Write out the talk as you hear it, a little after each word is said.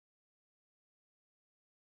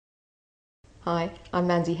Hi, I'm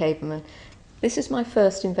Mandy Haberman. This is my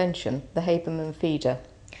first invention, the Haberman Feeder.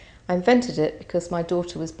 I invented it because my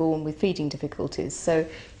daughter was born with feeding difficulties, so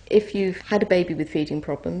if you've had a baby with feeding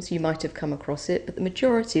problems you might have come across it, but the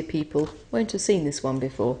majority of people won't have seen this one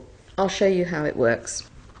before. I'll show you how it works.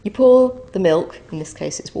 You pour the milk, in this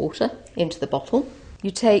case it's water, into the bottle.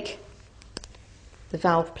 You take the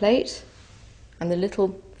valve plate and the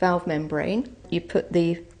little valve membrane. You put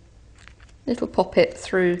the little poppet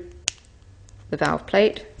through the valve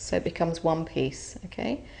plate so it becomes one piece,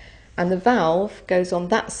 okay? And the valve goes on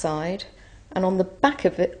that side, and on the back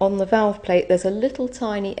of it, on the valve plate, there's a little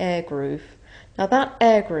tiny air groove. Now that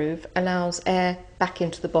air groove allows air back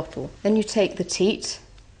into the bottle. Then you take the teat,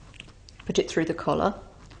 put it through the collar,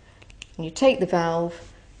 and you take the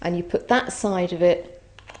valve and you put that side of it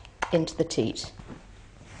into the teat.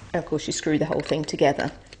 And of course you screw the whole thing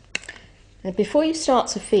together. And before you start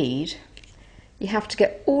to feed, you have to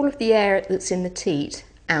get all of the air that's in the teat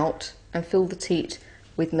out and fill the teat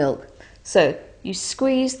with milk. So you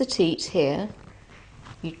squeeze the teat here,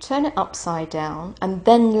 you turn it upside down and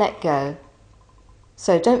then let go.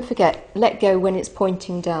 So don't forget, let go when it's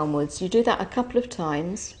pointing downwards. You do that a couple of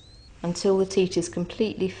times until the teat is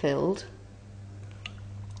completely filled.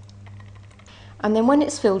 And then when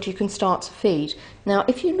it's filled you can start to feed. Now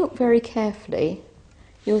if you look very carefully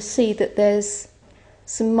you'll see that there's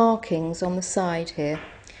some markings on the side here.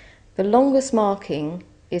 The longest marking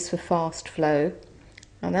is for fast flow,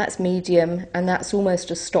 and that's medium, and that's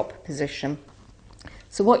almost a stop position.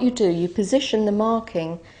 So what you do, you position the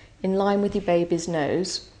marking in line with your baby's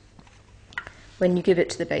nose when you give it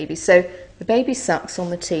to the baby. So the baby sucks on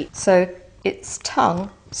the teat, so its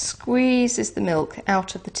tongue squeezes the milk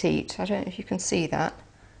out of the teat. I don't know if you can see that.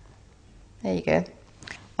 There you go.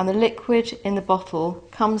 And the liquid in the bottle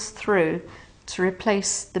comes through to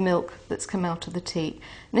replace the milk that's come out of the teat.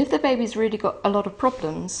 And if the baby's really got a lot of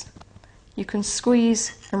problems, you can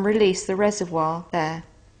squeeze and release the reservoir there.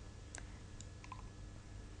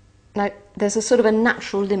 Now there's a sort of a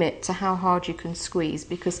natural limit to how hard you can squeeze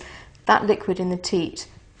because that liquid in the teat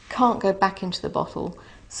can't go back into the bottle,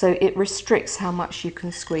 so it restricts how much you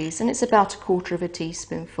can squeeze, and it's about 1/4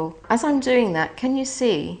 teaspoonful. As I'm doing that, can you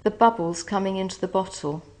see the bubbles coming into the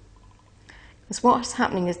bottle? Because what's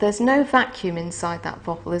happening is there's no vacuum inside that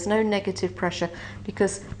bottle, there's no negative pressure,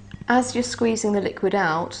 because as you're squeezing the liquid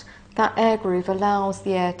out, that air groove allows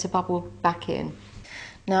the air to bubble back in.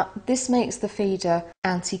 Now this makes the feeder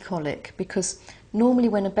anti-colic, because normally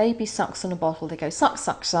when a baby sucks on a bottle they go suck,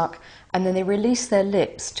 suck, suck, and then they release their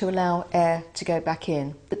lips to allow air to go back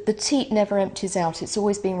in. But the teat never empties out, it's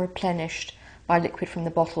always being replenished by liquid from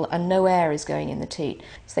the bottle and no air is going in the teat.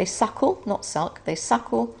 So they suckle, not suck, they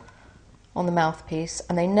suckle on the mouthpiece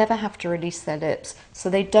and they never have to release their lips, so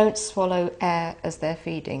they don't swallow air as they're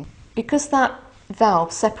feeding. Because that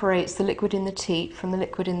valve separates the liquid in the teat from the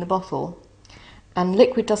liquid in the bottle, and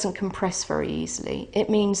liquid doesn't compress very easily, it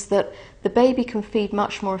means that the baby can feed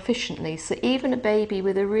much more efficiently, so even a baby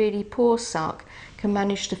with a really poor suck can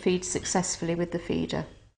manage to feed successfully with the feeder.